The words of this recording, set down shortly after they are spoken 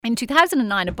In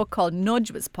 2009, a book called Nudge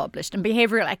was published, and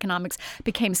behavioural economics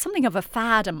became something of a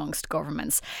fad amongst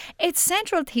governments. Its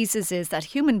central thesis is that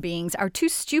human beings are too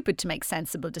stupid to make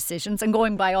sensible decisions, and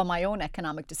going by all my own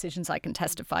economic decisions, I can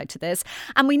testify to this,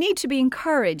 and we need to be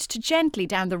encouraged to gently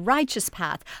down the righteous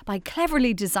path by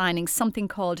cleverly designing something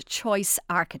called choice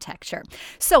architecture.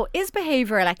 So, is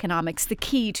behavioural economics the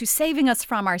key to saving us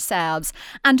from ourselves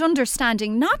and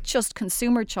understanding not just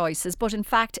consumer choices, but in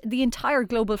fact the entire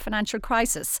global financial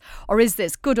crisis? Or is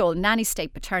this good old nanny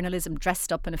state paternalism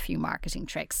dressed up in a few marketing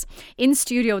tricks? In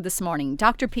studio this morning,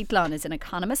 Dr. Pete Lunn is an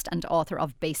economist and author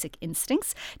of Basic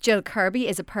Instincts. Jill Kerby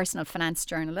is a personal finance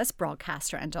journalist,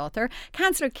 broadcaster and author.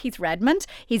 Councillor Keith Redmond,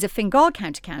 he's a Fingal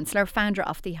County Councillor, founder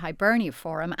of the Hibernia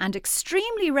Forum, and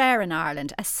extremely rare in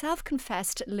Ireland, a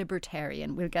self-confessed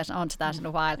libertarian. We'll get on to that in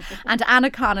a while. And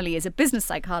Anna Connolly is a business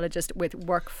psychologist with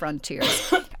Work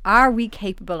Frontiers. Are we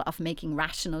capable of making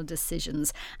rational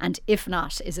decisions? And if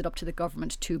not, is it up to the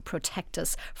government to protect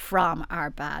us from our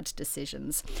bad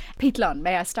decisions? Pete Lunn,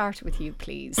 may I start with you,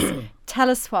 please? Tell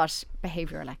us what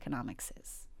behavioural economics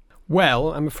is.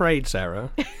 Well, I'm afraid, Sarah,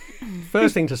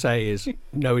 first thing to say is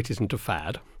no, it isn't a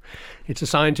fad. It's a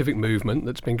scientific movement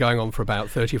that's been going on for about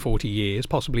 30 or 40 years,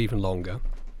 possibly even longer.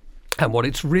 And what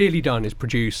it's really done is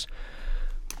produce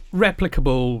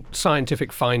replicable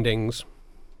scientific findings,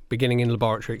 beginning in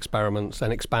laboratory experiments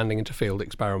and expanding into field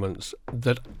experiments,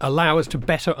 that allow us to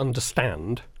better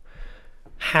understand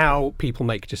how people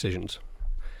make decisions,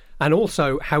 and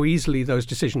also how easily those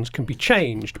decisions can be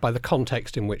changed by the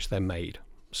context in which they're made.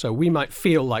 So we might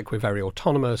feel like we're very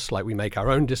autonomous, like we make our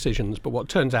own decisions, but what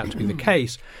turns out to be the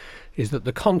case is that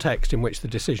the context in which the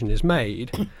decision is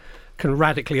made can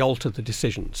radically alter the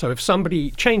decision. So if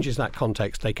somebody changes that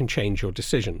context, they can change your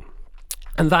decision.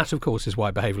 And that, of course, is why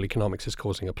behavioural economics is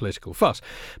causing a political fuss.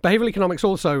 Behavioural economics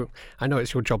also, I know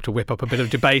it's your job to whip up a bit of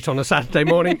debate on a Saturday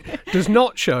morning, does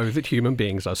not show that human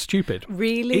beings are stupid.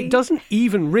 Really? It doesn't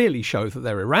even really show that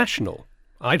they're irrational,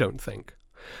 I don't think.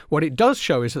 What it does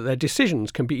show is that their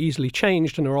decisions can be easily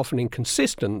changed and are often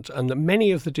inconsistent, and that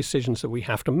many of the decisions that we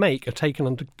have to make are taken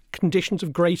under conditions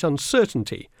of great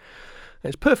uncertainty.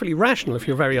 It's perfectly rational if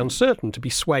you're very uncertain to be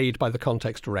swayed by the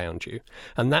context around you.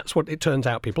 And that's what it turns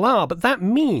out people are. But that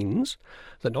means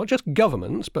that not just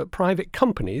governments, but private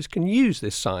companies can use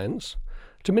this science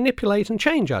to manipulate and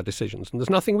change our decisions. And there's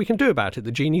nothing we can do about it.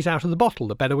 The genie's out of the bottle.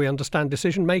 The better we understand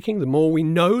decision making, the more we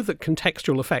know that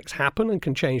contextual effects happen and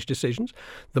can change decisions,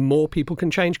 the more people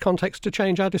can change context to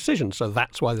change our decisions. So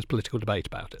that's why there's political debate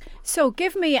about it. So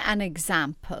give me an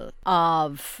example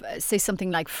of, say, something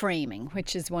like framing,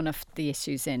 which is one of the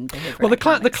issues in behavioural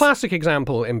economics. The classic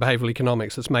example in behavioural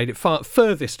economics that's made it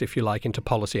furthest, if you like, into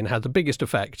policy and had the biggest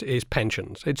effect is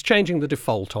pensions. It's changing the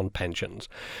default on pensions.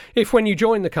 If when you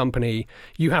join the company,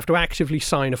 you have to actively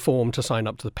sign a form to sign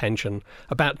up to the pension,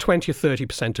 about 20 or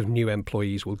 30% of new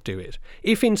employees will do it.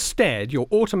 If instead you're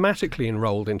automatically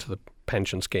enrolled into the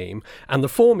pension scheme and the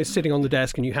form is sitting on the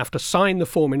desk and you have to sign the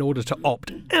form in order to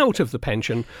opt out of the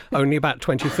pension, only about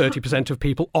 20 or 30% of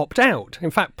people opt out. In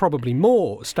fact, probably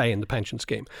more stay in the pension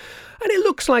scheme. And it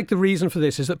looks like the reason for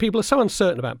this is that people are so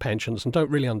uncertain about pensions and don't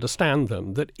really understand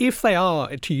them that if they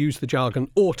are, to use the jargon,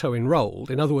 auto-enrolled,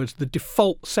 in other words, the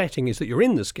default setting is that you're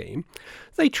in the scheme,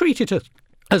 they treat it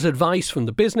as advice from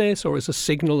the business or as a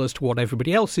signal as to what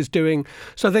everybody else is doing.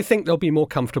 So they think they'll be more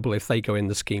comfortable if they go in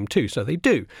the scheme too. So they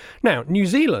do. Now, New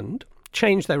Zealand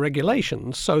changed their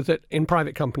regulations so that in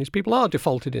private companies, people are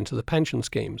defaulted into the pension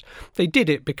schemes. They did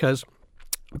it because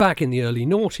back in the early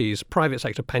noughties, private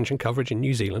sector pension coverage in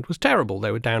New Zealand was terrible.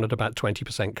 They were down at about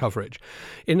 20% coverage.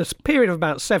 In a period of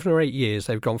about 7 or 8 years,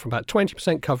 they've gone from about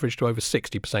 20% coverage to over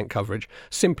 60% coverage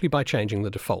simply by changing the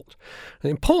default. The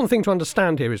important thing to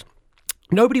understand here is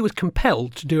nobody was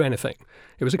compelled to do anything.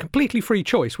 It was a completely free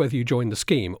choice whether you joined the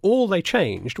scheme. All they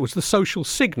changed was the social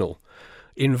signal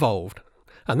involved.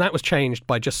 And that was changed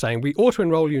by just saying, we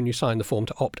auto-enroll you and you sign the form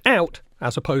to opt out,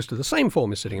 as opposed to the same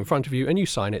form is sitting in front of you and you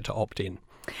sign it to opt in.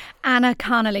 Anna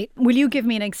Connolly, will you give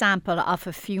me an example of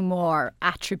a few more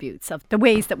attributes of the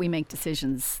ways that we make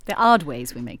decisions, the odd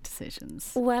ways we make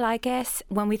decisions? Well, I guess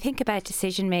when we think about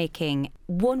decision making,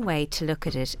 one way to look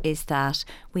at it is that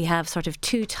we have sort of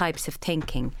two types of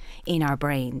thinking in our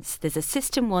brains. There's a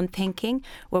system one thinking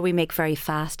where we make very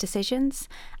fast decisions,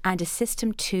 and a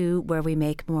system two where we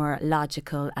make more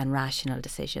logical and rational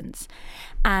decisions.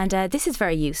 And this is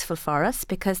very useful for us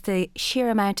because the sheer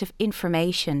amount of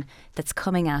information that's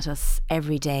coming at us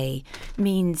every day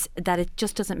means that it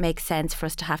just doesn't make sense for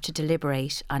us to have to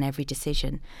deliberate on every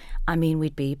decision. I mean,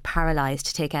 we'd be paralysed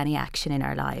to take any action in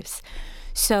our lives.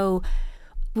 So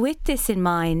with this in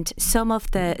mind, some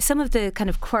of the kind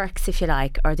of quirks, if you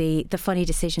like, or the funny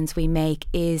decisions we make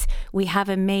is we have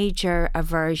a major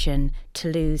aversion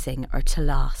to losing or to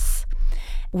loss.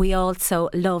 We also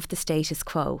love the status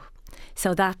quo.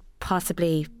 So that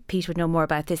possibly, Pete would know more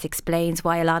about this, explains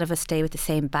why a lot of us stay with the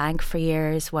same bank for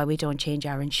years, why we don't change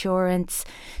our insurance.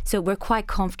 So we're quite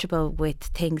comfortable with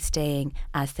things staying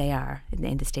as they are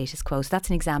in the status quo. So that's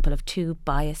an example of two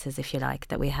biases, if you like,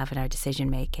 that we have in our decision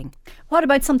making. What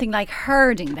about something like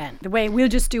herding then? The way we'll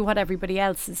just do what everybody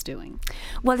else is doing?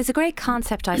 Well, there's a great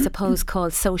concept, I suppose,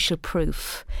 called social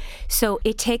proof. So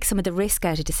it takes some of the risk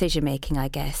out of decision making, I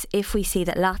guess. If we see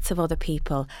that lots of other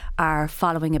people are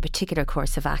following a particular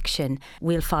course of action,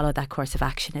 we'll follow that course of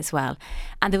action as well.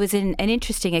 And there was an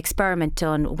interesting experiment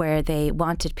done where they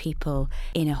wanted people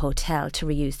in a hotel to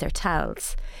reuse their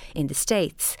towels in the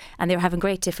States, and they were having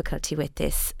great difficulty with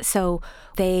this. So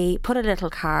they put a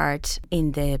little card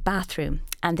in the bathroom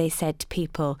and they said to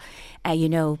people,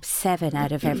 7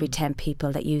 out of every 10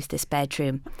 people that use this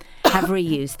bedroom have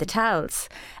reused the towels.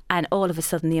 And all of a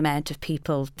sudden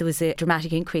there was a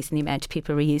dramatic increase in the amount of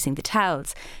people reusing the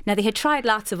towels. Now, they had tried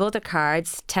lots of other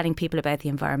cards telling people about the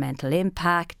environmental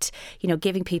impact,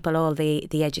 giving people all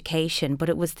the education, but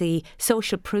it was the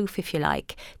social proof, if you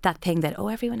like, that thing that,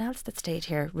 everyone else that stayed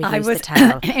here reused the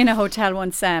towel. I was in a hotel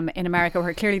once in America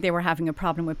where clearly they were having a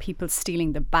problem with people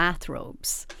stealing the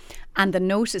bathrobes. And the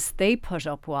notice they put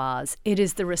up was, it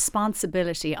is the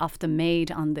responsibility of the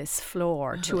maid on this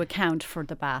floor to account for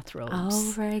the bathrobes.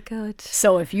 Oh, very good.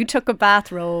 So if you took a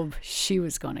bathrobe, she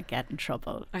was going to get in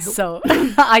trouble. So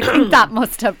I think that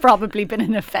must have probably been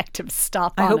an effective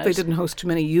stop on it. I hope they didn't host too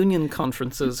many union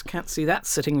conferences. Can't see that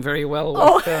sitting very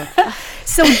well.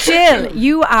 So Jill,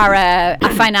 you are a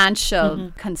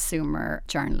financial consumer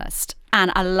journalist. And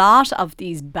a lot of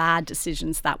these bad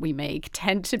decisions that we make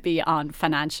tend to be on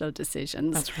financial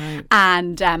decisions. That's right.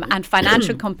 And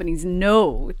financial companies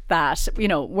know that,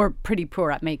 we're pretty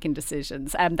poor at making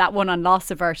decisions. That one on loss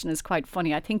aversion is quite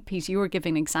funny. I think, Pete, you were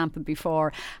giving an example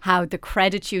before how the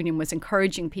credit union was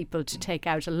encouraging people to take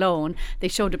out a loan. They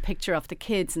showed a picture of the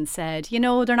kids and said,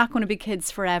 they're not going to be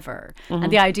kids forever.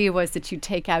 And the idea was that you'd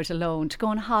take out a loan to go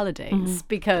on holidays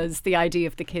because the idea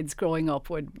of the kids growing up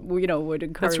would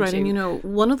encourage That's right. you. And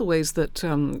one of the ways that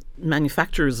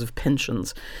manufacturers of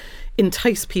pensions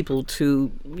entice people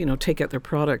to, take out their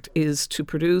product is to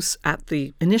produce at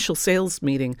the initial sales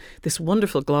meeting this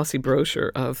wonderful glossy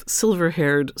brochure of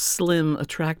silver-haired, slim,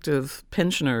 attractive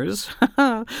pensioners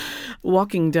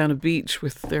walking down a beach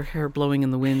with their hair blowing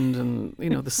in the wind and,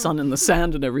 the sun and the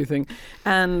sand and everything.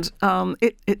 And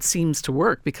it seems to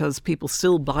work because people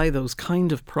still buy those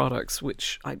kind of products,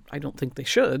 which I don't think they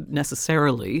should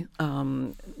necessarily,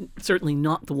 certainly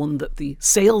not the one that the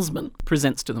salesman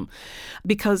presents to them,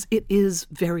 because it is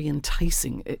very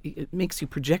enticing. It makes you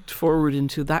project forward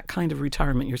into that kind of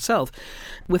retirement yourself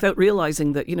without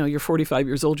realizing that, you're 45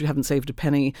 years old, you haven't saved a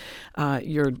penny,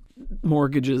 your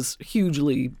mortgage is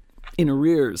hugely in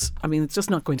arrears. I mean, it's just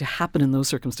not going to happen in those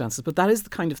circumstances. But that is the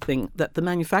kind of thing that the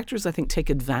manufacturers, I think, take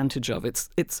advantage of.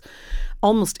 It's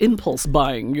almost impulse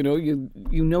buying. You know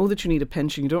that you need a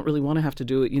pension. You don't really want to have to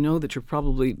do it. You know that you're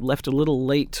probably left a little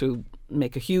late to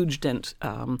make a huge dent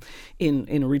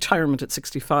in a retirement at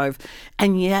 65,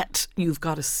 and yet you've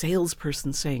got a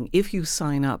salesperson saying, if you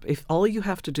sign up, if all you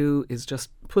have to do is just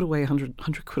put away 100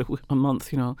 quid a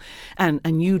month,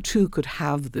 and you too could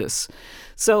have this.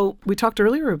 So we talked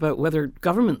earlier about whether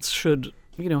governments should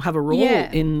have a role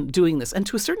in doing this. And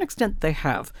to a certain extent, they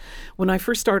have. When I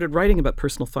first started writing about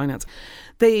personal finance,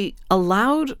 they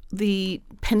allowed the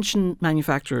pension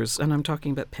manufacturers, and I'm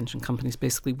talking about pension companies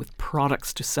basically with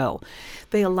products to sell,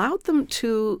 they allowed them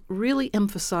to really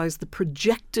emphasize the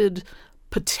projected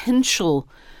potential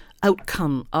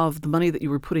outcome of the money that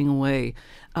you were putting away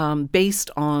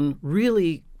based on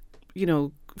really,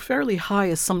 fairly high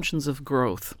assumptions of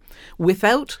growth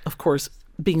without, of course,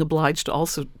 being obliged to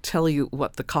also tell you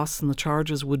what the costs and the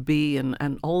charges would be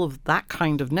and all of that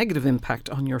kind of negative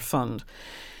impact on your fund.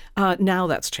 Now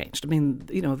that's changed. I mean,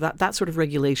 that sort of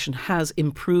regulation has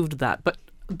improved that.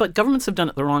 But governments have done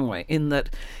it the wrong way in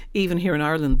that even here in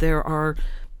Ireland, there are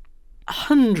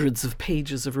hundreds of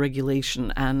pages of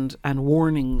regulation and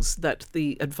warnings that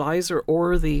the advisor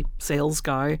or the sales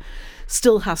guy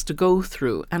still has to go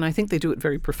through. And I think they do it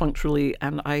very perfunctorily.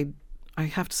 And I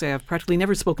have to say, I've practically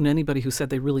never spoken to anybody who said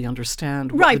they really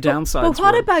understand what the downsides were. But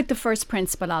what about the first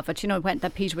principle of it,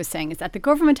 that Peter was saying, is that the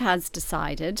government has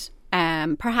decided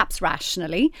perhaps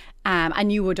rationally,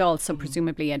 and you would also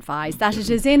presumably advise that it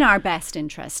is in our best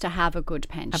interest to have a good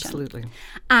pension. Absolutely.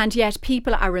 And yet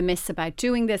people are remiss about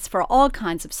doing this for all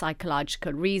kinds of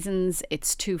psychological reasons.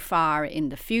 It's too far in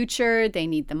the future. They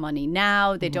need the money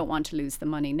now. They don't want to lose the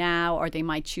money now, or they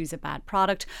might choose a bad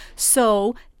product.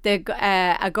 So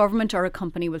a government or a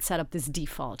company will set up this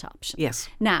default option. Yes.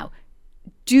 Now,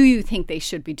 do you think they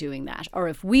should be doing that? Or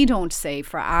if we don't save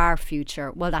for our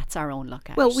future, well, that's our own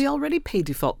lookout. Well, we already pay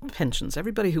default pensions.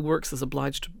 Everybody who works is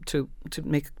obliged to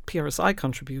make PRSI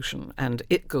contribution, and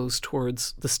it goes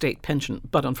towards the state pension.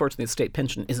 But unfortunately, the state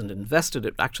pension isn't invested.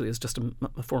 It actually is just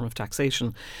a form of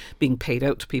taxation being paid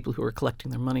out to people who are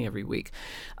collecting their money every week.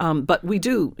 But we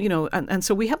do, and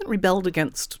so we haven't rebelled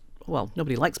against. Well,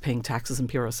 nobody likes paying taxes in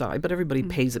PRSI, but everybody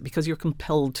pays it because you're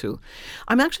compelled to.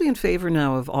 I'm actually in favour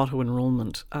now of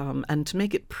auto-enrolment, and to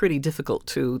make it pretty difficult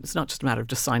to, it's not just a matter of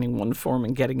just signing one form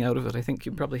and getting out of it. I think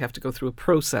you probably have to go through a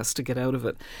process to get out of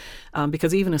it,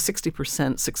 because even a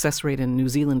 60% success rate in New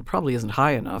Zealand probably isn't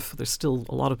high enough. There's still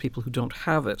a lot of people who don't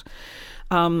have it.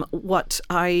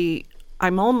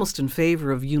 I'm almost in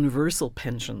favour of universal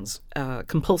pensions,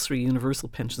 compulsory universal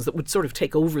pensions that would sort of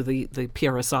take over the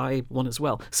PRSI one as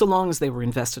well, so long as they were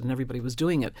invested and everybody was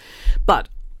doing it. But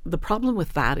the problem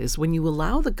with that is when you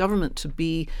allow the government to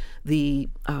be the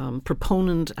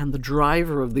proponent and the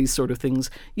driver of these sort of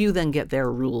things, you then get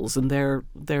their rules and their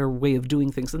way of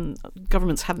doing things. And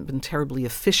governments haven't been terribly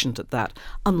efficient at that,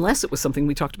 unless it was something,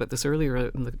 we talked about this earlier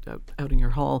out in your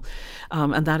hall,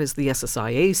 and that is the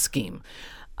SSIA scheme.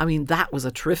 I mean, that was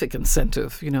a terrific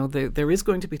incentive. There is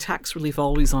going to be tax relief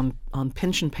always on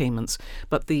pension payments,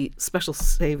 but the special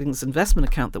savings investment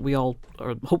account that we all,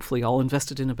 or hopefully all,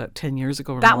 invested in about 10 years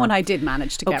ago or that more. one I did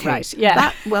manage to get right.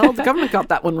 Yeah. The government got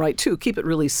that one right too. Keep it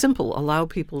really simple. Allow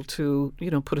people to,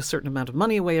 put a certain amount of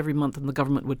money away every month, and the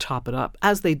government would top it up,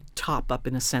 as they top up,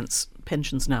 in a sense,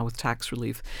 pensions now with tax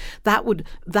relief.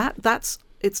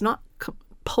 It's not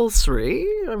compulsory.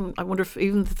 I wonder if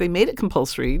even if they made it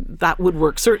compulsory, that would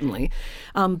work certainly.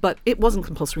 But it wasn't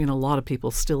compulsory, and a lot of people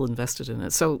still invested in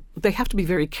it. So they have to be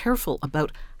very careful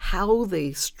about how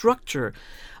they structure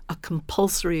a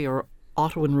compulsory or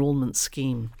auto-enrolment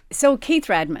scheme. So Keith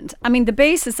Redmond, the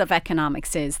basis of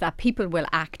economics is that people will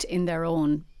act in their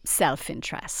own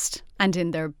self-interest, and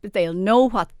they'll know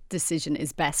what decision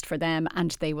is best for them,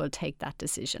 and they will take that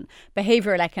decision.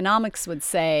 Behavioural economics would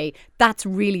say that's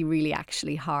really, really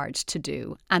actually hard to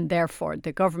do, and therefore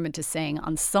the government is saying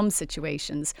on some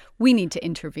situations we need to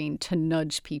intervene to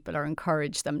nudge people or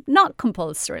encourage them, not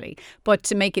compulsorily, but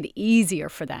to make it easier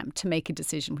for them to make a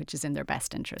decision which is in their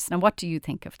best interest. Now, what do you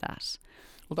think of that?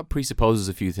 Well, that presupposes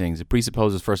a few things. It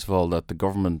presupposes, first of all, that the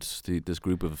government, this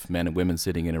group of men and women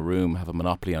sitting in a room, have a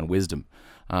monopoly on wisdom,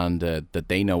 and that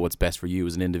they know what's best for you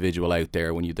as an individual out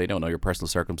there when they don't know your personal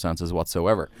circumstances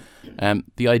whatsoever.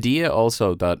 The idea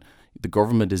also that the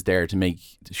government is there to make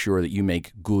sure that you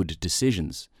make good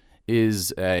decisions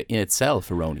is in itself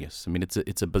erroneous.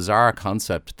 It's a bizarre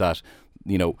concept that,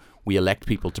 we elect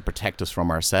people to protect us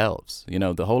from ourselves.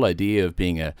 The whole idea of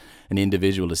being an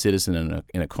individual, a citizen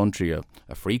in a country, a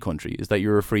free country, is that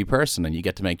you're a free person and you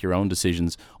get to make your own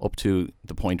decisions up to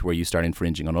the point where you start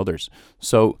infringing on others.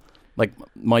 So,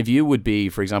 my view would be,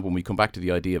 for example, when we come back to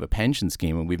the idea of a pension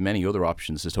scheme, and we have many other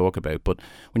options to talk about, but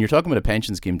when you're talking about a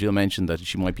pension scheme, Jill mentioned that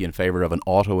she might be in favour of an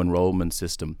auto-enrolment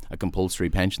system, a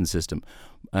compulsory pension system.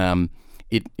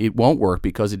 It won't work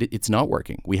because it's not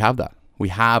working. We have that. We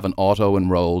have an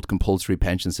auto-enrolled compulsory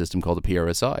pension system called the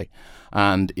PRSI,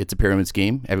 and it's a pyramid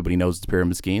scheme. Everybody knows it's a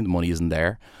pyramid scheme. The money isn't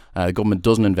there. The government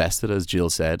doesn't invest it, as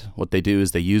Jill said. What they do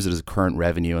is they use it as a current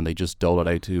revenue, and they just dole it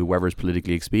out to whoever is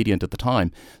politically expedient at the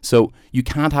time. So you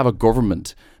can't have a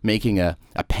government making a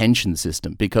pension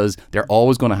system, because they're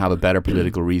always going to have a better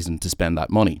political reason to spend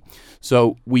that money.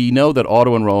 So we know that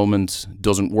auto-enrollment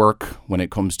doesn't work when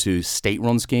it comes to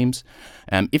state-run schemes.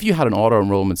 If you had an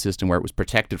auto-enrollment system where it was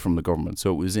protected from the government,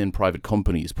 so it was in private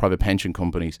companies, private pension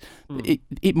companies,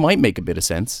 it might make a bit of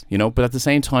sense, but at the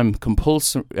same time,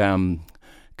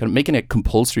 making it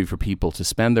compulsory for people to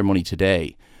spend their money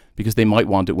today because they might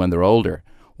want it when they're older.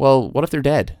 Well, what if they're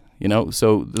dead?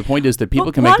 So the point is that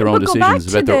people can make their own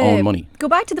decisions about their own money. Go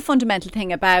back to the fundamental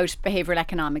thing about behavioural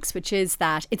economics, which is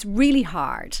that it's really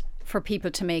hard for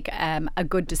people to make a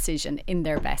good decision in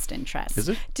their best interest. Is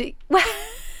it?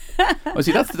 Well,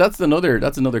 see, that's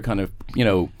another kind of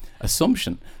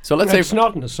assumption. So let's say it's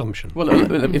not an assumption. Well,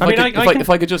 if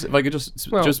I could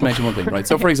just mention one thing, right?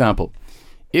 So, for example,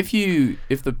 if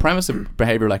the premise of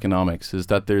behavioural economics is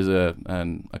that there's a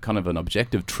kind of an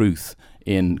objective truth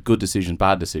in good decision,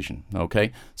 bad decision,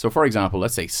 okay? So, for example,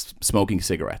 let's say smoking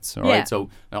cigarettes, all right? So,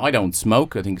 now I don't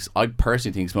smoke. I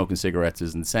personally think smoking cigarettes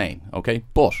is insane, okay?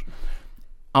 But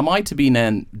am I to be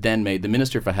then made the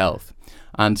Minister for Health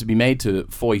and to be made to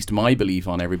foist my belief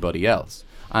on everybody else?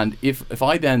 And if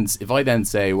I then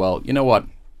say, well, you know what?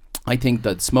 I think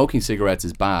that smoking cigarettes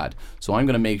is bad, so I'm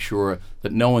going to make sure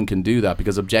that no one can do that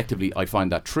because objectively I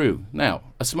find that true. Now,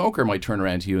 a smoker might turn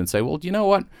around to you and say, well, do you know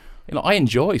what? I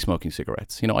enjoy smoking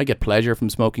cigarettes. I get pleasure from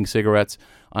smoking cigarettes.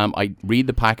 I read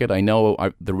the packet. I know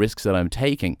the risks that I'm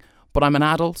taking. But I'm an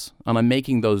adult and I'm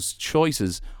making those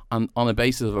choices on a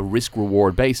basis of a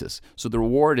risk-reward basis. So the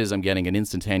reward is I'm getting an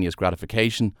instantaneous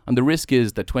gratification, and the risk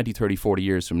is that 20, 30, 40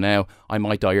 years from now, I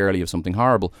might die early of something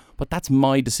horrible. But that's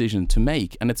my decision to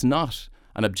make, and it's not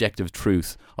an objective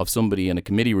truth of somebody in a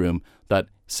committee room that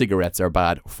cigarettes are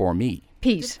bad for me.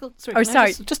 Pete.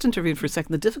 Sorry. Just intervene for a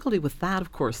second. The difficulty with that,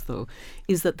 of course, though,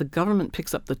 is that the government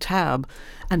picks up the tab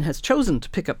and has chosen to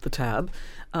pick up the tab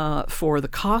for the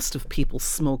cost of people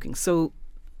smoking. So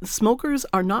smokers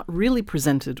are not really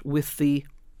presented with the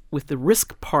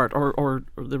risk part or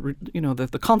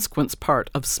the consequence part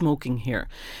of smoking here.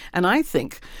 And I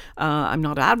think, I'm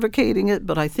not advocating it,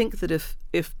 but I think that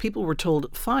if people were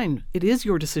told, fine, it is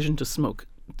your decision to smoke,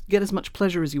 get as much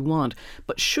pleasure as you want,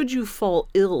 but should you fall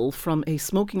ill from a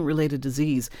smoking-related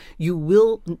disease, you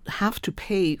will have to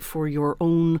pay for your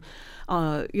own,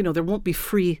 there won't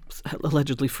be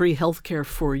allegedly free health care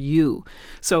for you.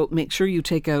 So make sure you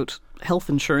take out health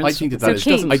insurance. I think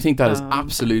that is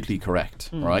absolutely correct,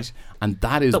 right? And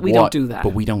that is but we don't do that.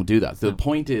 But we don't do that. The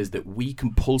point is that we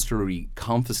compulsorily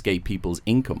confiscate people's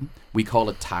income. We call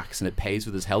it tax, and it pays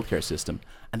for this healthcare system.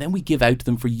 And then we give out to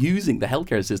them for using the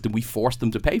healthcare system we force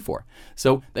them to pay for.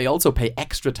 So they also pay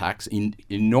extra tax, in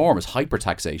enormous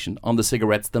hyper-taxation on the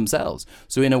cigarettes themselves.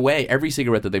 So in a way, every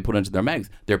cigarette that they put into their mouth,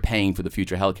 they're paying for the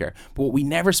future healthcare. But what we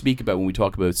never speak about when we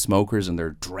talk about smokers and their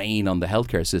drain on the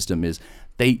healthcare system is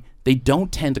they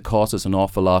don't tend to cost us an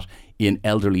awful lot in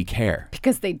elderly care.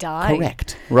 Because they die.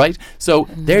 Correct. Right? So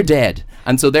they're dead.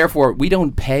 And so therefore we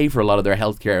don't pay for a lot of their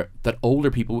health care that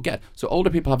older people will get. So older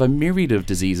people have a myriad of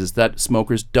diseases that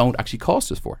smokers don't actually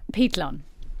cost us for. Pete Lunn.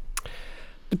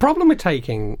 The problem with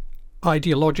taking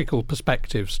ideological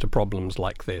perspectives to problems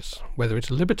like this, whether it's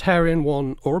a libertarian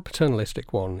one or a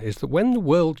paternalistic one, is that when the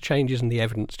world changes and the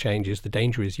evidence changes, the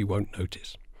danger is you won't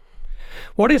notice.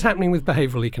 What is happening with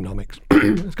behavioural economics?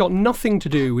 It's got nothing to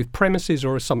do with premises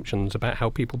or assumptions about how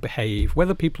people behave,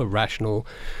 whether people are rational,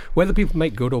 whether people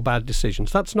make good or bad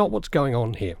decisions. That's not what's going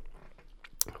on here.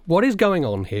 What is going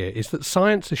on here is that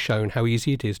science has shown how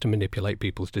easy it is to manipulate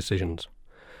people's decisions.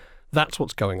 That's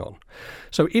what's going on.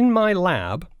 So in my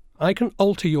lab, I can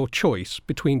alter your choice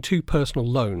between two personal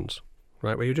loans,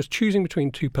 right, where you're just choosing between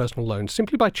two personal loans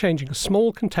simply by changing a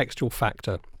small contextual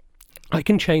factor. I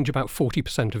can change about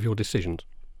 40% of your decisions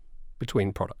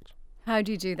between products. How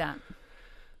do you do that?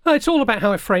 It's all about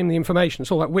how I frame the information.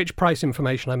 It's all about which price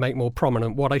information I make more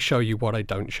prominent, what I show you, what I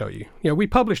don't show you. We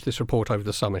published this report over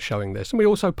the summer showing this, and we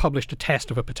also published a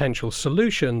test of a potential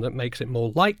solution that makes it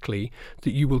more likely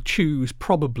that you will choose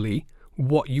probably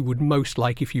what you would most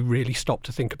like if you really stopped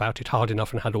to think about it hard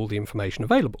enough and had all the information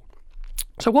available.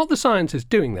 So what the science is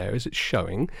doing there is it's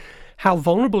showing how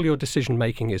vulnerable your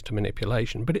decision-making is to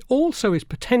manipulation, but it also is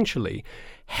potentially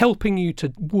helping you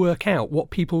to work out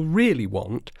what people really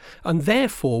want and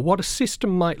therefore what a system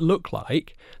might look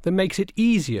like that makes it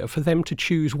easier for them to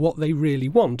choose what they really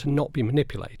want and not be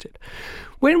manipulated.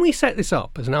 When we set this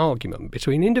up as an argument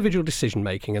between individual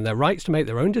decision-making and their rights to make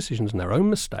their own decisions and their own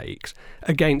mistakes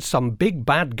against some big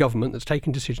bad government that's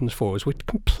taking decisions for us, we're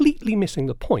completely missing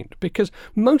the point, because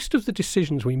most of the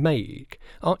decisions we make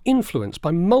are influenced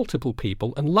by multiple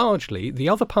people, and largely the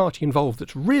other party involved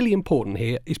that's really important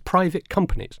here is private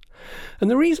companies. And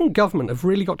the reason government have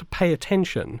really got to pay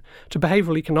attention to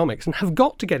behavioural economics and have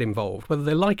got to get involved, whether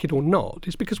they like it or not,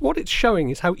 is because what it's showing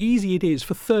is how easy it is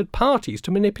for third parties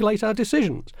to manipulate our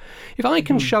decisions. If I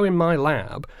can show in my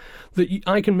lab that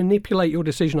I can manipulate your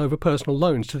decision over personal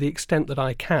loans to the extent that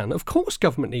I can, of course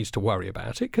government needs to worry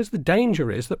about it, because the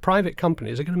danger is that private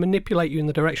companies are going to manipulate you in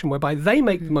the direction whereby they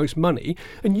make the most money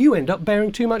and you end up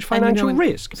bearing too much financial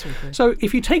risk. So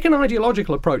if you take an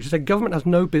ideological approach and say government has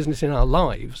no business in our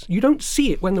lives, you don't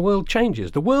see it when the world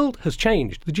changes. The world has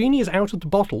changed. The genie is out of the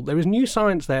bottle. There is new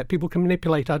science there. People can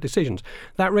manipulate our decisions.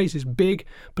 That raises big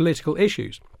political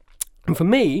issues. And for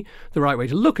me, the right way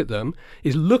to look at them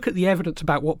is look at the evidence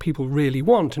about what people really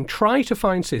want and try to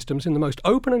find systems in the most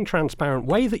open and transparent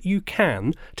way that you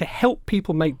can to help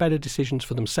people make better decisions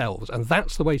for themselves. And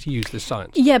that's the way to use this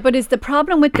science. Yeah, but is the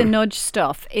problem with the nudge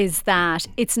stuff is that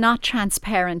it's not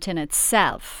transparent in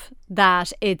itself,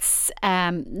 that it's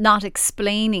not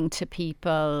explaining to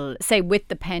people, say with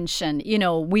the pension, you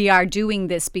know, we are doing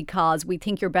this because we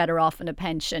think you're better off in a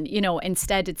pension. You know,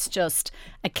 instead it's just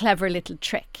a clever little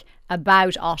trick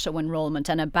about auto-enrolment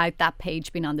and about that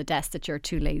page being on the desk that you're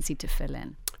too lazy to fill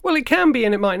in. Well, it can be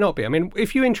and it might not be. I mean,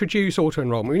 if you introduce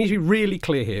auto-enrolment, we need to be really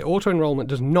clear here. Auto-enrolment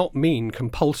does not mean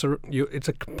compulsory. It's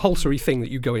a compulsory thing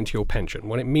that you go into your pension.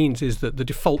 What it means is that the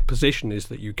default position is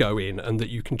that you go in and that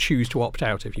you can choose to opt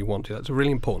out if you want to. That's a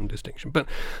really important distinction. But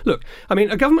look, I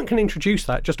mean, a government can introduce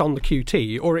that just on the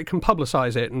QT, or it can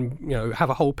publicise it and, you know, have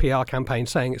a whole PR campaign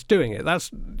saying it's doing it.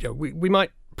 That's, you know, we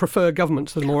might prefer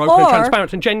governments that are more open and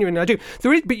transparent and genuine. I do.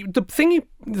 There is, but the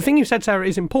thing you said, Sarah,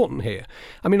 is important here.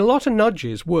 I mean, a lot of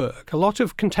nudges work. A lot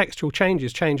of contextual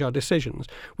changes change our decisions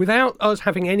without us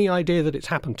having any idea that it's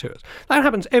happened to us. That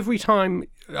happens every time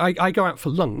I go out for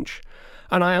lunch,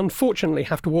 and I unfortunately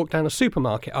have to walk down a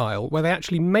supermarket aisle where they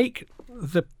actually make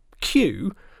the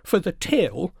queue for the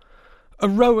till a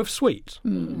row of sweets.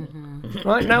 Mm-hmm.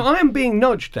 Right? Now, I am being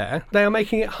nudged there. They are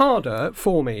making it harder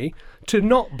for me to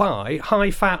not buy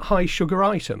high-fat, high-sugar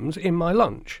items in my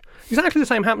lunch. Exactly the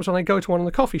same happens when I go to one of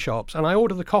the coffee shops and I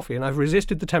order the coffee and I've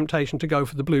resisted the temptation to go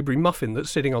for the blueberry muffin that's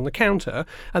sitting on the counter,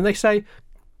 and they say,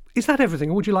 is that everything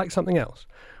or would you like something else?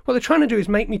 What they're trying to do is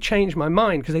make me change my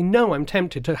mind because they know I'm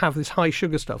tempted to have this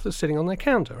high-sugar stuff that's sitting on their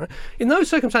counter. Right? In those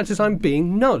circumstances, I'm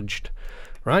being nudged.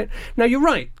 Right? Now, you're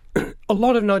right. A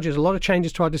lot of nudges, a lot of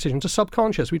changes to our decisions are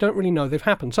subconscious. We don't really know they've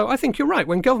happened. So I think you're right.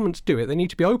 When governments do it, they need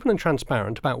to be open and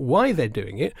transparent about why they're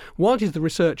doing it, what is the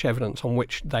research evidence on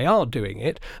which they are doing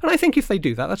it. And I think if they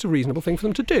do that, that's a reasonable thing for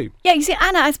them to do. Yeah, you see,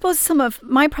 Anna, I suppose some of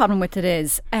my problem with it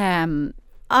is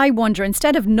I wonder,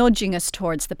 instead of nudging us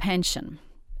towards the pension,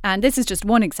 and this is just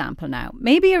one example now,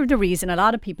 maybe the reason a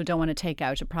lot of people don't want to take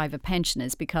out a private pension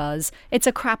is because it's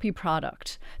a crappy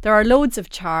product. There are loads of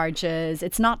charges.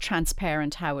 It's not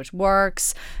transparent how it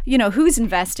works. You know, who's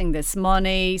investing this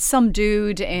money? Some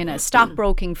dude in a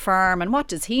stockbroking firm. And what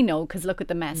does he know? Because look at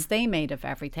the mess they made of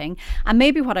everything. And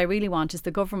maybe what I really want is the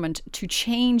government to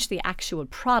change the actual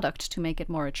product to make it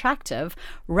more attractive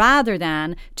rather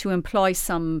than to employ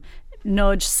some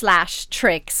nudge /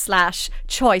 trick /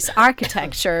 choice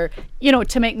architecture, you know,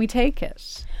 to make me take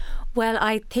it. Well,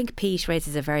 I think Pete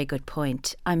raises a very good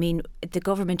point. I mean, the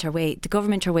government are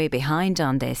way behind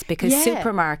on this because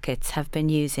supermarkets have been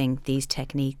using these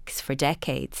techniques for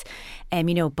decades.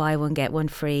 You know, buy one get one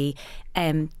free.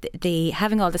 The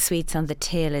having all the sweets on the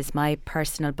till is my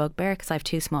personal bugbear because I have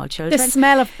 2 small children. The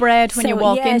smell of bread when you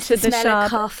walk into the smell shop,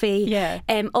 of coffee. Yeah.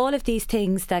 All of these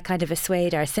things that kind of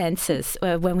assuage our senses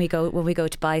when we go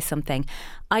to buy something.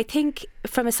 I think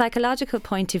from a psychological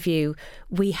point of view,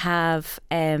 we have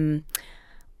when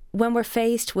we're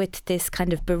faced with this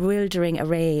kind of bewildering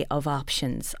array of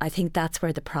options, I think that's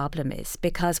where the problem is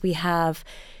because we have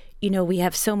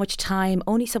so much time,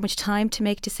 only so much time to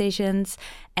make decisions.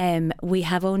 We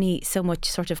have only so much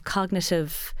sort of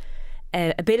cognitive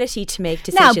ability to make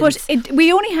decisions. Now, but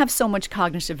we only have so much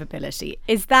cognitive ability.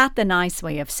 Is that the nice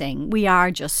way of saying we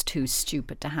are just too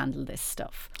stupid to handle this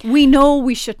stuff? We know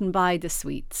we shouldn't buy the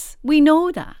sweets. We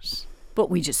know that. But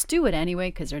we just do it anyway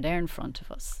because they're there in front of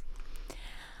us.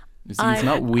 You see, it's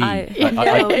not we. That's a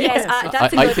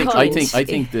good point.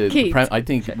 I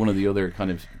think one of the other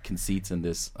kind of conceits in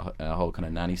this whole kind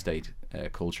of nanny state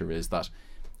culture is that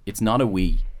it's not a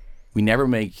we. We never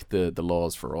make the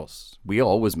laws for us. We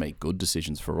always make good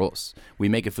decisions for us. We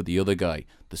make it for the other guy,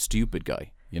 the stupid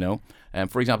guy, you know?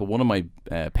 For example, one of my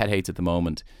pet hates at the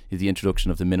moment is the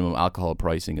introduction of the minimum alcohol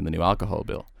pricing in the new alcohol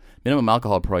bill. Minimum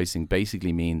alcohol pricing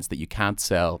basically means that you can't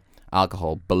sell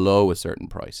alcohol below a certain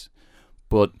price.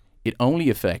 But it only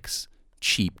affects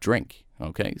cheap drink,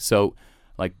 okay? So,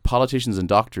 like politicians and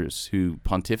doctors who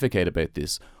pontificate about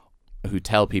this, who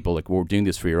tell people, like, we're doing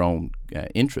this for your own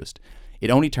interest, it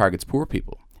only targets poor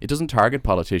people. It doesn't target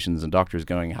politicians and doctors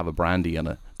going have a brandy and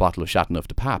a bottle of Chateauneuf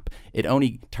de Pape. It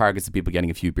only targets the people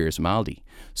getting a few beers from Aldi.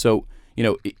 So, you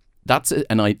know, that's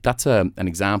an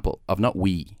example of not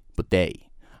we, but they.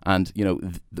 And, you know,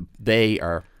 they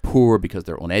are poor because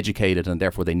they're uneducated and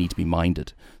therefore they need to be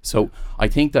minded. So I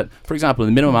think that, for example,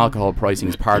 the minimum alcohol pricing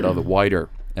is part of a wider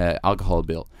alcohol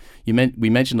bill. We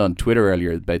mentioned on Twitter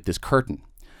earlier about this curtain.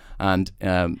 And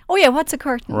what's a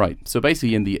curtain? Right. So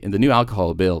basically in the new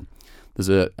alcohol bill, there's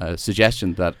a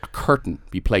suggestion that a curtain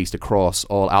be placed across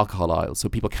all alcohol aisles so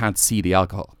people can't see the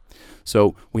alcohol.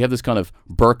 So we have this kind of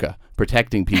burqa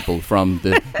protecting people from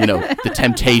the the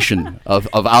temptation of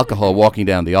alcohol walking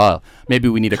down the aisle. Maybe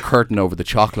we need a curtain over the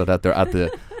chocolate at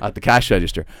the cash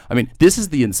register. I mean, this is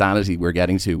the insanity we're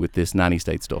getting to with this nanny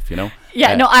state stuff,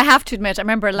 Yeah, no, I have to admit, I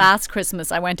remember last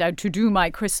Christmas I went out to do my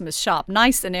Christmas shop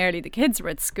nice and early. The kids were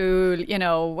at school,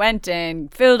 went in,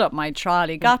 filled up my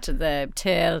trolley, got to the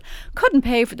till, couldn't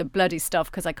pay for the bloody stuff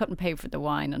because I couldn't pay for the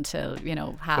wine until,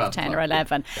 10 or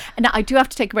 11. And I do have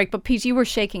to take a break, but Pete, you were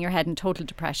shaking your head in total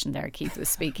depression there. Keith was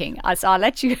speaking. So I'll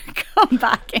let you come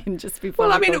back in just before.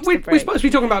 Well, we're supposed to be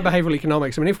talking about behavioural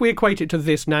economics. I mean, if we equate it to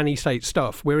this nanny state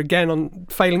stuff, we're again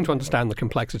failing to understand the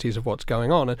complexities of what's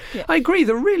going on. And I agree,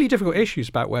 there are really difficult issues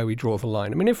about where we draw the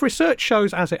line. I mean, if research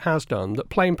shows, as it has done, that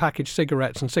plain packaged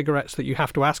cigarettes and cigarettes that you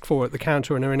have to ask for at the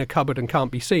counter and are in a cupboard and can't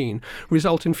be seen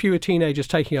result in fewer teenagers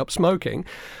taking up smoking,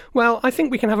 well, I think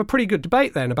we can have a pretty good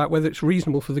debate then about whether it's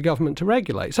reasonable for the government to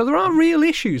regulate. So there are real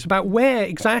issues about where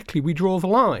exactly we draw the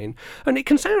line. And it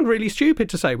can sound really stupid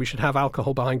to say we should have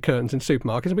alcohol behind curtains in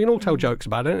supermarkets, and we can all tell jokes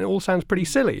about it, and it all sounds pretty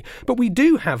silly. But we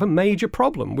do have a major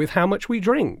problem with how much we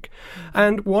drink.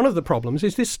 And one of the problems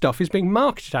is this stuff is being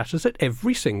marketed at us at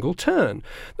every single turn.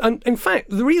 And in fact,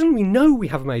 the reason we know we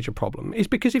have a major problem is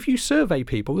because if you survey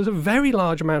people, there's a very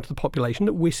large amount of the population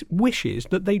that wishes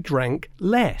that they drank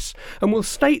less, and will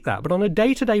state that, but on a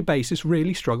day-to-day basis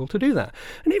really struggle to do that.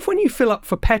 And if when you fill up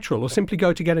for petrol or simply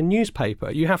go to get a newspaper,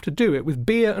 you have to do it with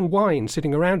beer and wine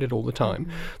sitting around it all the time,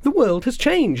 the world has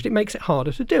changed. It makes it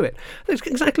harder to do it. It's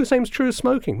exactly the same as true as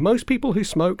smoking. Most people who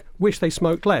smoke wish they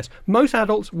smoked less. Most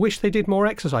adults wish they did more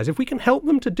exercise. If we can help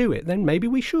them to do it, then maybe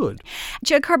we should.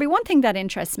 Jill Kerby, one thing that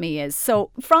interests me is,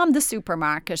 so from the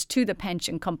supermarket to the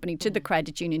pension company to the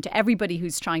credit union to everybody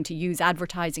who's trying to use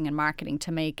advertising and marketing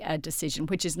to make a decision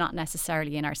which is not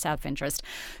necessarily in our self-interest.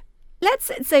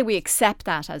 Let's say we accept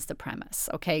that as the premise.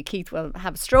 Okay, Keith will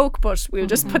have a stroke, but we'll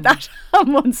just put that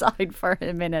on one side for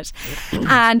a minute.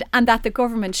 And that the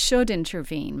government should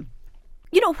intervene.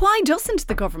 Why doesn't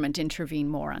the government intervene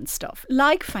more on stuff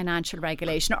like financial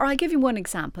regulation? Or I'll give you one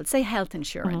example, say health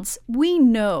insurance. We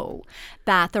know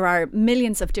that there are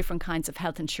millions of different kinds of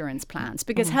health insurance plans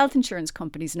because health insurance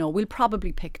companies know we'll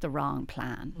probably pick the wrong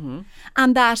plan.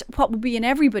 And that what would be in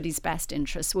everybody's best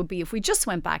interest would be if we just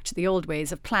went back to the old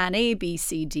ways of plan A, B,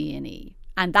 C, D and E.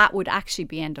 And that would actually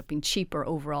end up being cheaper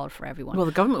overall for everyone. Well,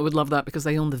 the government would love that because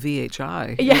they own the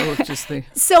VHI, which is the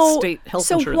state health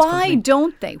insurance company. So why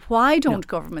don't they? Why don't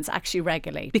governments actually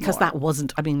regulate Because more? that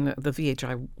wasn't, the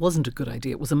VHI wasn't a good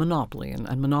idea. It was a monopoly,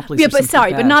 and monopolies Yeah, are but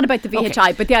simply bad. but not about the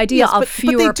VHI, but the idea of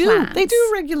fewer plans. They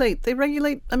do regulate. They're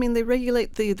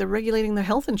regulating the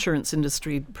health insurance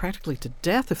industry practically to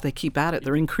death if they keep at it.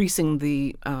 They're increasing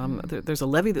there's a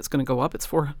levy that's going to go up. It's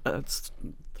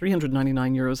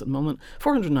 399 euros at the moment,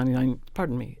 499,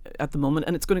 at the moment,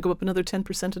 and it's going to go up another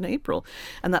 10% in April.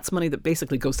 And that's money that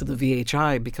basically goes to the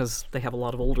VHI because they have a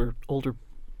lot of older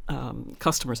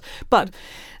customers. But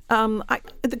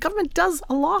the government does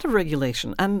a lot of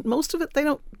regulation, and most of it they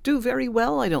don't do very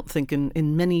well, I don't think,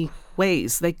 in many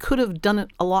ways. They could have done it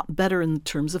a lot better in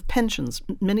terms of pensions.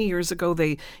 Many years ago,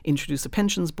 they introduced a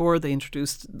pensions board. They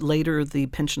introduced later the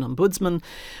pension ombudsman.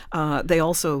 They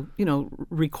also,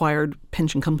 required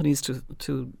pension companies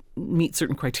to meet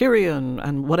certain criteria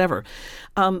and whatever.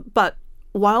 But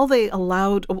while they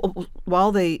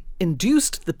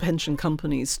induced the pension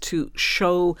companies to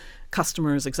show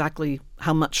customers exactly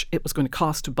how much it was going to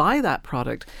cost to buy that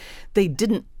product, they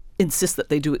didn't insist that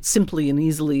they do it simply and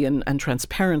easily and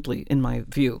transparently, in my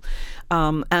view.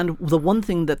 And the one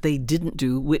thing that they didn't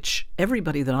do, which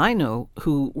everybody that I know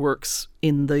who works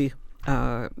in the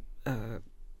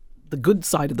good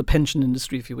side of the pension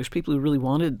industry, if you wish, people who really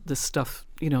wanted this stuff,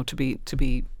 to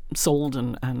be sold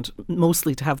and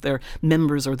mostly to have their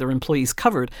members or their employees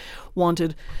covered,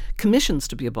 wanted commissions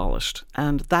to be abolished.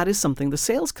 And that is something, the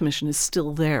sales commission is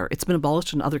still there. It's been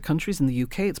abolished in other countries. In the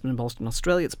UK, it's been abolished in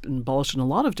Australia, it's been abolished in a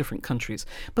lot of different countries,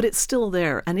 but it's still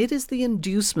there. And it is the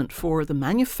inducement for the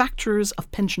manufacturers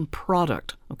of pension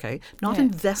product, okay? Not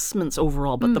investments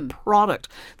overall, but the product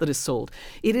that is sold.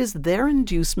 It is their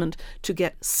inducement to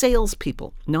get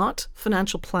salespeople, not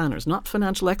financial planners, not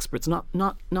financial experts,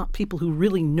 not people who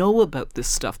really know about this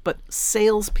stuff, but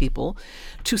salespeople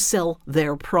to sell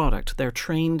their product. They're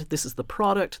trained. This is the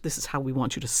product. This is how we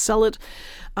want you to sell it.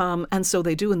 And so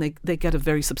they do, and they get a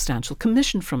very substantial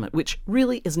commission from it, which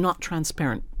really is not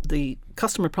transparent. The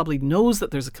customer probably knows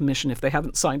that there's a commission if they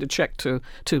haven't signed a check to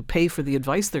pay for the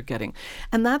advice they're getting.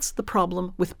 And that's the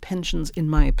problem with pensions, in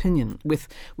my opinion, with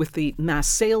the mass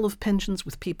sale of pensions,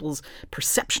 with people's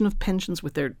perception of pensions,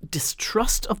 with their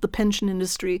distrust of the pension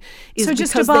industry. Is so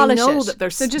just because abolish they know it. That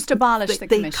there's, so just abolish the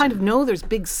commission. They kind of know there's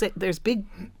big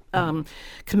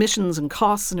commissions and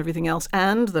costs and everything else,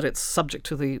 and that it's subject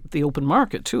to the open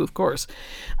market too, of course.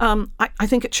 I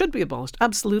think it should be abolished,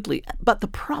 absolutely. But the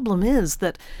problem is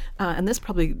that, and this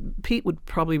probably, Pete would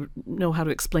probably know how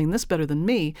to explain this better than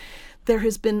me, there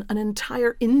has been an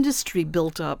entire industry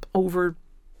built up over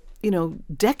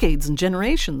decades and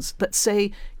generations that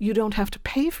say you don't have to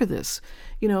pay for this.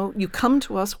 You come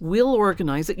to us, we'll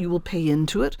organize it, you will pay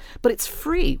into it, but it's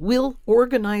free. We'll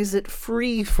organize it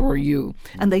free for you.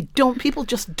 And people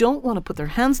just don't want to put their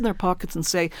hands in their pockets and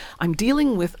say, I'm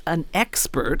dealing with an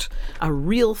expert, a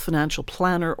real financial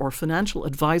planner or financial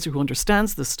advisor who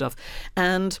understands this stuff.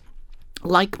 And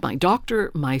like my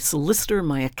doctor, my solicitor,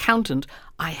 my accountant,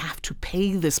 I have to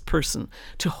pay this person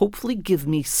to hopefully give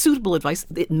me suitable advice.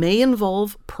 It may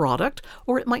involve product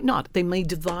or it might not. They may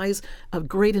devise a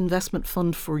great investment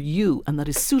fund for you and that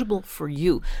is suitable for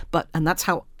you. And that's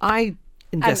how I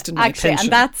invest in my pension. And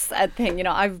that's a thing,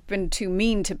 I've been too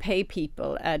mean to pay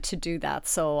people to do that.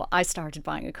 So I started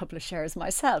buying a couple of shares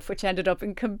myself, which ended up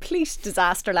in complete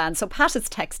disaster land. So Pat has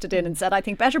texted in and said, I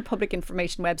think better public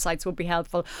information websites would be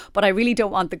helpful, but I really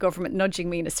don't want the government nudging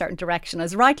me in a certain direction.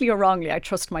 As rightly or wrongly, I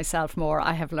trust myself more.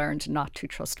 I have learned not to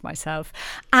trust myself.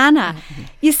 Anna,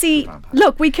 you see,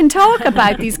 look, we can talk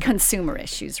about these consumer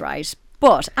issues, right?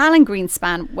 But Alan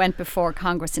Greenspan went before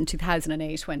Congress in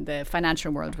 2008 when the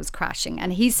financial world was crashing.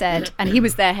 And he said, and he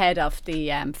was the head of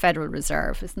the Federal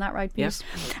Reserve. Isn't that right, Pete? Yes.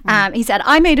 He said,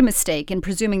 I made a mistake in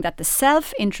presuming that the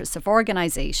self-interests of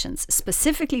organisations,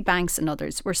 specifically banks and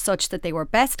others, were such that they were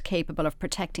best capable of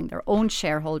protecting their own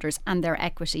shareholders and their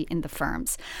equity in the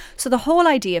firms. So the whole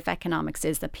idea of economics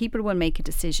is that people will make a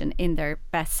decision in their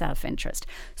best self-interest.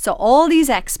 So all these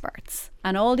experts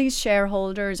and all these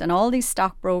shareholders and all these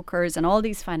stockbrokers and all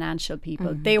these financial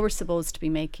people, they were supposed to be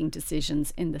making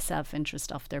decisions in the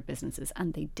self-interest of their businesses,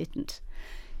 and they didn't.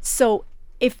 So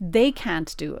if they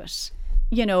can't do it,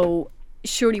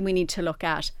 surely we need to look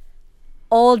at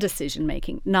all decision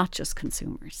making, not just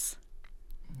consumers.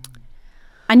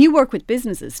 And you work with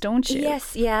businesses, don't you?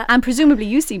 Yes, yeah. And presumably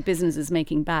you see businesses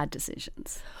making bad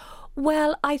decisions.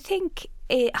 Well, I think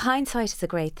hindsight is a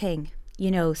great thing.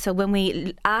 So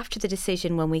after the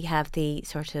decision, when we have the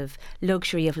sort of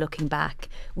luxury of looking back,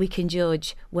 we can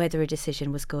judge whether a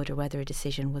decision was good or whether a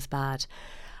decision was bad.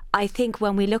 I think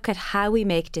when we look at how we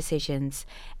make decisions,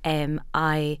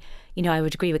 I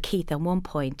would agree with Keith on one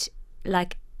point.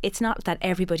 Like, it's not that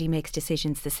everybody makes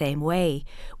decisions the same way.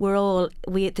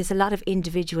 There's a lot of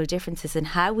individual differences in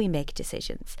how we make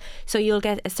decisions. So you'll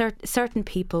get certain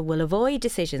people will avoid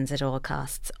decisions at all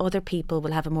costs. Other people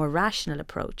will have a more rational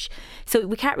approach. So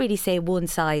we can't really say one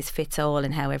size fits all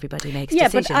in how everybody makes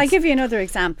decisions. Yeah, but I'll give you another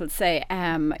example. Say,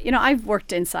 I've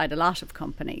worked inside a lot of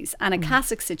companies, and a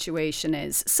classic situation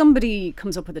is somebody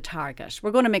comes up with a target.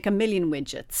 We're going to make 1 million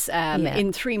widgets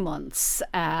in 3 months,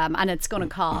 and it's going to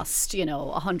cost,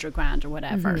 100 grand or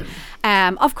whatever.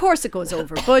 Of course it goes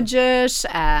over budget,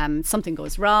 something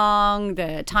goes wrong,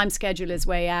 the time schedule is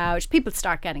way out, people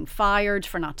start getting fired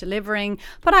for not delivering,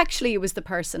 but actually it was the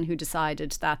person who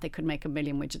decided that they could make 1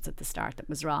 million widgets at the start that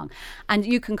was wrong. And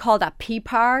you can call that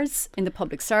PPARs in the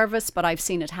public service, but I've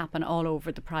seen it happen all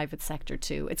over the private sector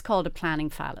too. It's called a planning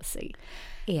fallacy.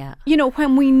 Yeah.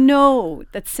 When we know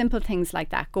that simple things like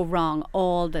that go wrong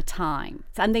all the time,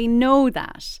 and they know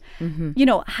that,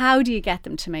 how do you get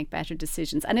them to make better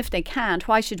decisions? And if they can't,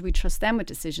 why should we trust them with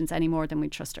decisions any more than we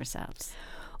trust ourselves?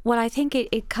 Well, I think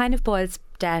it kind of boils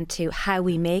down to how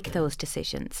we make those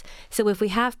decisions. So if we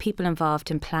have people involved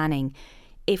in planning,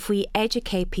 if we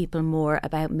educate people more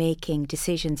about making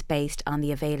decisions based on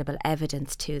the available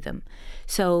evidence to them.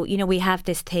 So, we have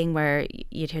this thing where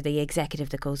you'd hear the executive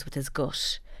that goes with his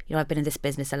gut. I've been in this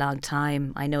business a long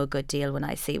time. I know a good deal when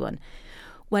I see one.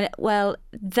 Well,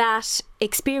 that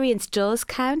experience does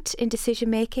count in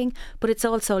decision making, but it's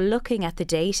also looking at the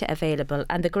data available,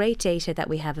 and the great data that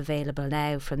we have available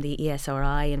now from the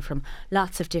ESRI and from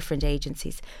lots of different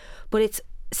agencies. But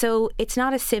it's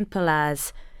not as simple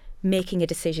as making a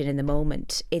decision in the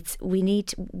moment.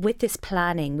 With this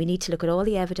planning, we need to look at all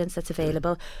the evidence that's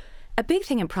available. A big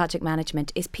thing in project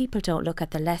management is people don't look at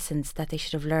the lessons that they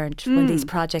should have learned when these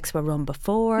projects were run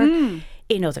before.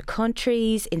 in other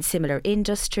countries, in similar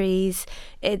industries.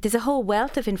 There's a whole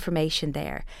wealth of information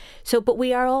there. But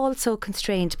we are also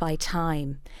constrained by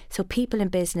time. So people in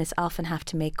business often have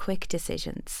to make quick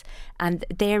decisions. And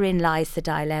therein lies the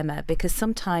dilemma, because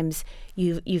sometimes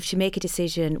you should make a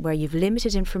decision where you've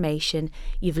limited information,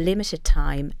 you've limited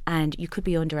time, and you could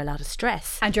be under a lot of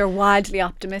stress. And you're wildly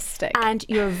optimistic. And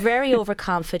you're very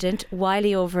overconfident,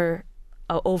 wildly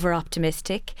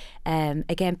over-optimistic.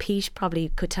 Again, Pete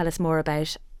probably could tell us more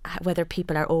about whether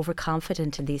people are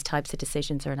overconfident in these types of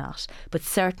decisions or not. But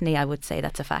certainly I would say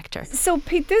that's a factor. So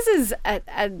Pete, this is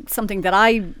something that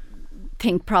I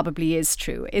think probably is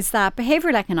true, is that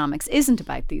behavioural economics isn't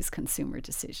about these consumer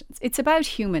decisions. It's about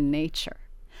human nature.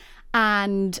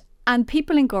 And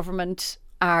people in government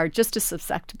are just as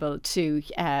susceptible to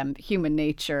human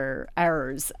nature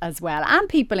errors as well, and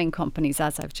people in companies,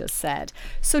 as I've just said.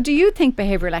 So do you think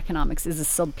behavioural economics is a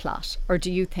subplot, or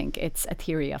do you think it's a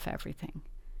theory of everything?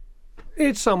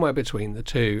 It's somewhere between the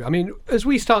two. I mean, as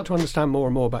we start to understand more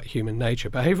and more about human nature,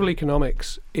 behavioural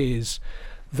economics is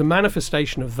the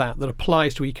manifestation of that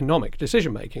applies to economic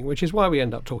decision making, which is why we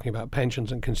end up talking about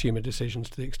pensions and consumer decisions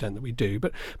to the extent that we do.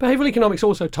 But behavioural economics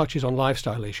also touches on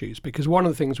lifestyle issues, because one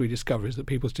of the things we discover is that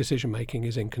people's decision making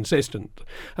is inconsistent.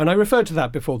 And I referred to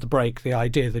that before the break, the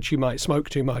idea that you might smoke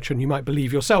too much and you might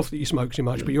believe yourself that you smoke too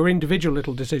much, but your individual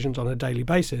little decisions on a daily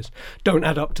basis don't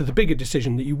add up to the bigger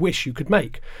decision that you wish you could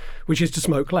make, which is to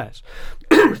smoke less.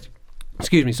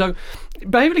 Excuse me. So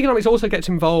behavioural economics also gets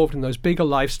involved in those bigger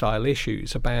lifestyle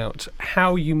issues about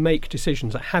how you make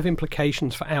decisions that have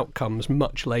implications for outcomes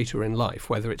much later in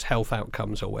life, whether it's health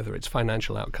outcomes or whether it's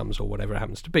financial outcomes or whatever it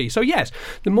happens to be. So yes,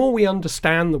 the more we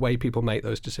understand the way people make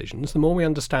those decisions, the more we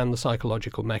understand the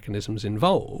psychological mechanisms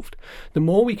involved, the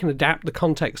more we can adapt the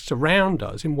contexts around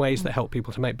us in ways that help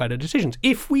people to make better decisions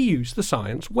if we use the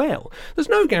science well. There's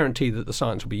no guarantee that the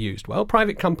science will be used well.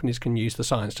 Private companies can use the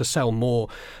science to sell more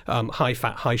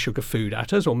high-fat, high-sugar food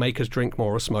at us, or make us drink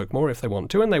more or smoke more if they want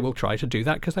to, and they will try to do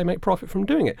that because they make profit from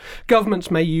doing it.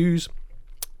 Governments may use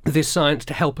this science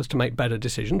to help us to make better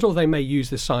decisions, or they may use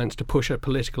this science to push a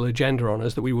political agenda on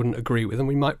us that we wouldn't agree with, and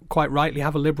we might quite rightly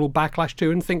have a liberal backlash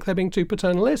to and think they're being too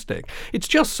paternalistic. It's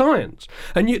just science,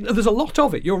 and there's a lot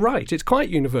of it. You're right, it's quite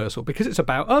universal because it's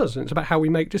about us and it's about how we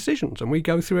make decisions, and we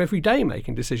go through every day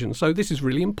making decisions. So this is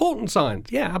really important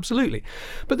science. Yeah, absolutely.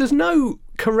 But there's no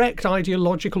correct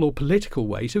ideological or political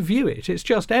way to view it. It's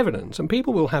just evidence, and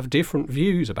people will have different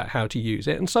views about how to use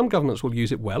it, and some governments will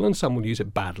use it well and some will use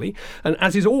it badly. And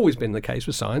as is always been the case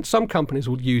with science, some companies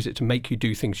will use it to make you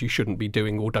do things you shouldn't be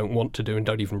doing or don't want to do and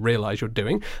don't even realise you're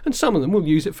doing, and some of them will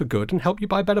use it for good and help you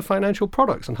buy better financial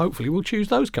products, and hopefully we'll choose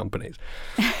those companies.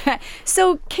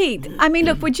 So Keith, I mean,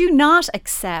 look, would you not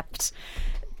accept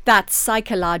that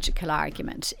psychological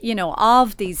argument,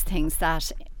 of these things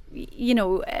that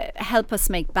help us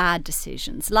make bad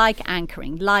decisions, like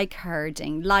anchoring, like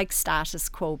herding, like status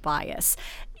quo bias?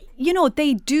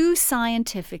 They do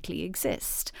scientifically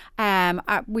exist.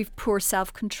 We've poor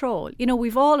self-control.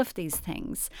 We've all of these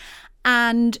things.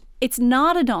 And it's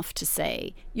not enough to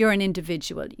say you're an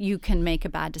individual, you can make a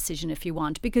bad decision if you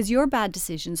want, because your bad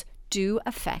decisions do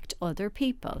affect other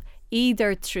people,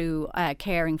 either through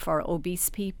caring for obese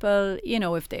people,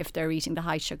 if they're eating the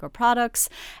high sugar products,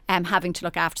 having to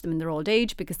look after them in their old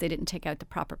age because they didn't take out the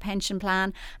proper pension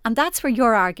plan. And that's where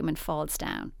your argument falls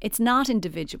down. It's not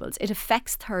individuals, it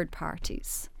affects third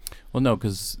parties. Well, no,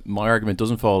 because my argument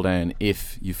doesn't fall down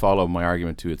if you follow my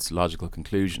argument to its logical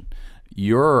conclusion.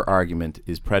 Your argument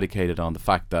is predicated on the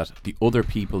fact that the other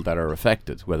people that are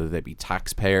affected, whether they be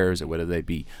taxpayers or whether they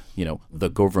be, the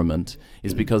government,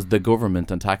 is because the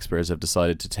government and taxpayers have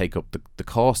decided to take up the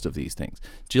cost of these things.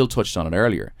 Jill touched on it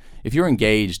earlier. If you're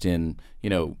engaged in,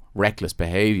 reckless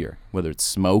behaviour, whether it's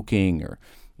smoking or,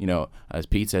 as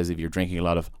Pete says, if you're drinking a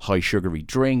lot of high sugary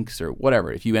drinks or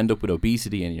whatever, if you end up with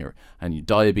obesity and your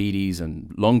diabetes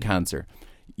and lung cancer,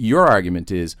 your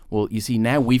argument is, well, you see,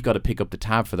 now we've got to pick up the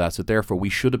tab for that, so therefore we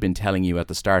should have been telling you at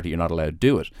the start that you're not allowed to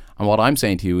do it. And what I'm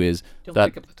saying to you is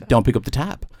don't pick up the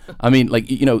tab. I mean,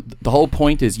 the whole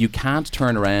point is you can't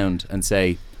turn around and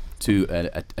say to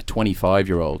a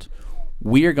 25-year-old,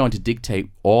 we are going to dictate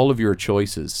all of your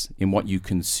choices in what you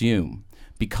consume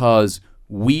because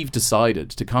we've decided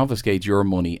to confiscate your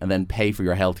money and then pay for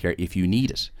your healthcare if you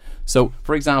need it. So,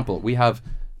 for example, we have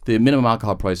the minimum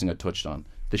alcohol pricing I touched on.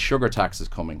 The sugar tax is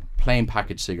coming, plain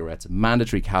packaged cigarettes,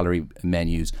 mandatory calorie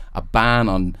menus, a ban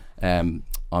on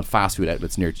fast food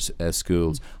outlets near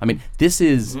schools. I mean, this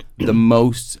is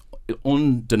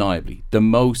undeniably the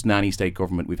most nanny state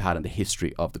government we've had in the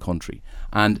history of the country.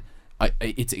 And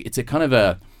it's a kind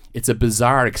of it's a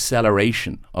bizarre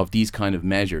acceleration of these kind of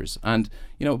measures. And,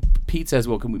 Pete says,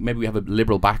 well, maybe we have a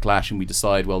liberal backlash and we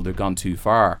decide, well, they've gone too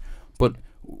far. But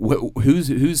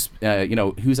who's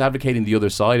advocating the other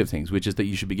side of things, which is that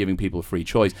you should be giving people free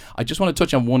choice? I just want to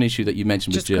touch on one issue that you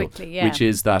mentioned with Jill, quickly, yeah. which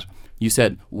is that you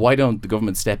said, why don't the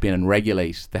government step in and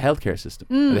regulate the healthcare system,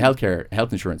 the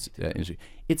health insurance industry?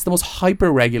 It's the most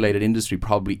hyper-regulated industry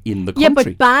probably in the country. Yeah,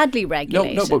 but badly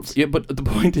regulated. But the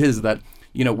point is that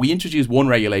we introduced one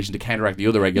regulation to counteract the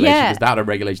other regulation because that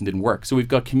regulation didn't work. So we've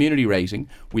got community rating,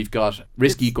 we've got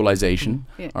risk equalisation,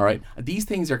 all right? These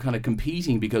things are kind of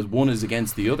competing because one is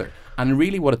against the other. And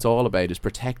really what it's all about is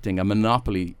protecting a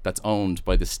monopoly that's owned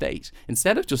by the state.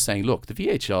 Instead of just saying, look, the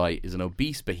VHI is an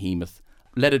obese behemoth,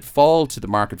 let it fall to the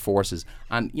market forces.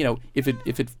 And, if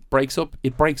it breaks up,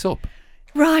 it breaks up.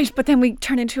 Right, but then we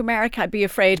turn into America, I'd be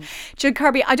afraid. Jill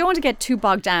Kerby, I don't want to get too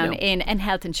bogged down in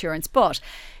health insurance, but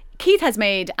Keith has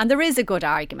made, and there is a good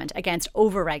argument against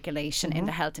over-regulation in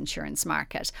the health insurance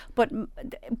market. But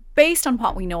based on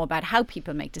what we know about how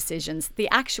people make decisions, the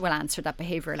actual answer that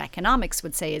behavioural economics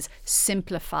would say is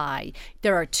simplify.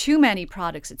 There are too many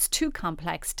products. It's too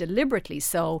complex, deliberately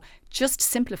so. Just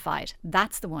simplify it.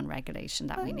 That's the one regulation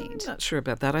that we need. I'm not sure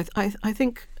about that. I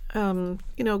think,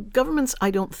 governments, I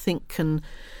don't think can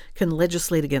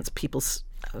legislate against people's,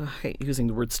 I hate using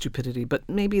the word stupidity, but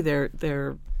maybe their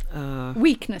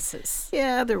weaknesses.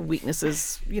 Yeah, their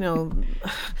weaknesses.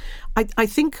 I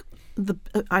think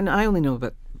I only know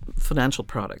about financial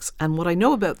products, and what I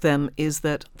know about them is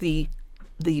that the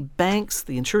banks,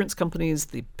 the insurance companies,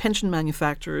 the pension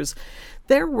manufacturers,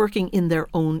 they're working in their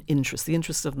own interests, the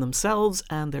interests of themselves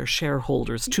and their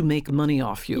shareholders to make money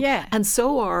off you. Yeah. And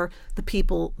so are the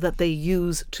people that they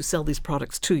use to sell these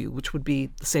products to you, which would be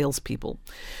the salespeople.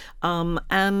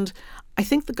 And I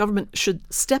think the government should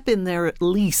step in there at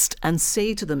least and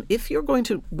say to them, if you're going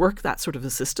to work that sort of a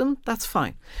system, that's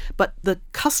fine. But the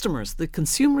customers, the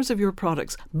consumers of your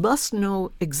products must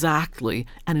know exactly,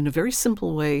 and in a very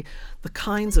simple way, the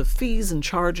kinds of fees and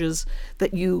charges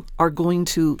that you are going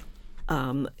to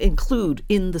include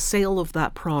in the sale of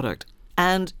that product.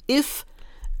 And if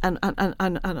And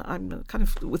I'm kind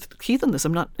of with Keith on this.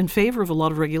 I'm not in favor of a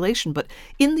lot of regulation, but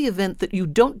in the event that you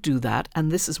don't do that,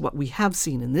 and this is what we have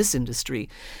seen in this industry,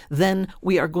 then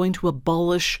we are going to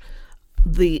abolish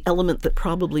the element that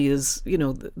probably is,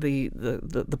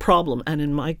 the problem. And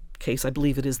in my case, I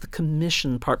believe it is the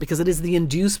commission part, because it is the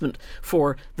inducement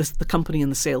for the company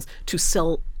and the sales to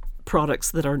sell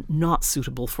products that are not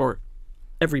suitable for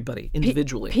everybody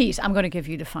individually. Pete, I'm going to give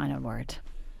you the final word.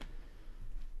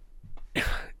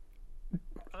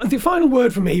 The final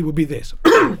word for me would be this.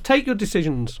 Take your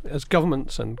decisions as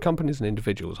governments and companies and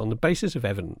individuals on the basis of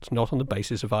evidence, not on the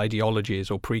basis of ideologies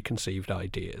or preconceived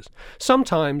ideas.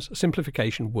 Sometimes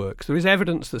simplification works. There is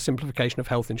evidence that simplification of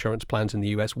health insurance plans in the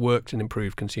US worked and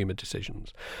improved consumer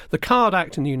decisions. The Card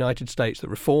Act in the United States that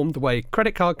reformed the way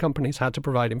credit card companies had to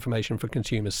provide information for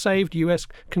consumers saved US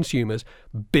consumers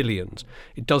billions.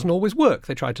 It doesn't always work.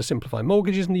 They tried to simplify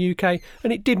mortgages in the UK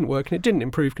and it didn't work, and it didn't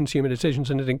improve consumer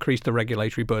decisions, and it increased the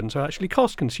regulatory burden, so it actually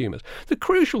cost consumers. The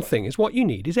crucial thing is what you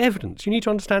need is evidence. You need to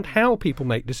understand how people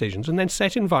make decisions and then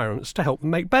set environments to help them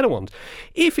make better ones.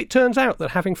 If it turns out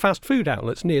that having fast food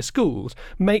outlets near schools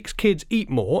makes kids eat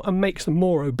more and makes them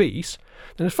more obese,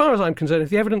 then as far as I'm concerned, if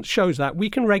the evidence shows that, we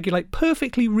can regulate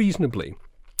perfectly reasonably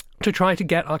to try to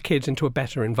get our kids into a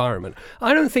better environment.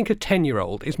 I don't think a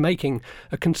 10-year-old is making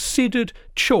a considered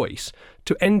choice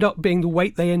to end up being the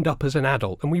weight they end up as an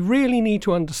adult. And we really need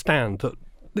to understand that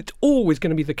it's always going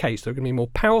to be the case. There are going to be more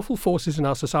powerful forces in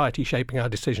our society shaping our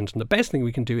decisions, and the best thing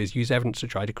we can do is use evidence to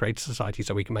try to create a society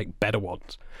so we can make better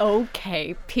ones.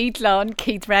 OK. Pete Lunn,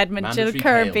 Keith Redmond, Jill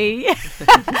Kerby,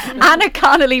 Anna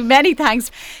Connolly, many thanks.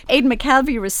 Aidan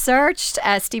McKelvey researched,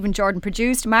 Stephen Jordan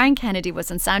produced, Marion Kennedy was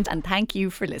on sound, and thank you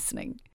for listening.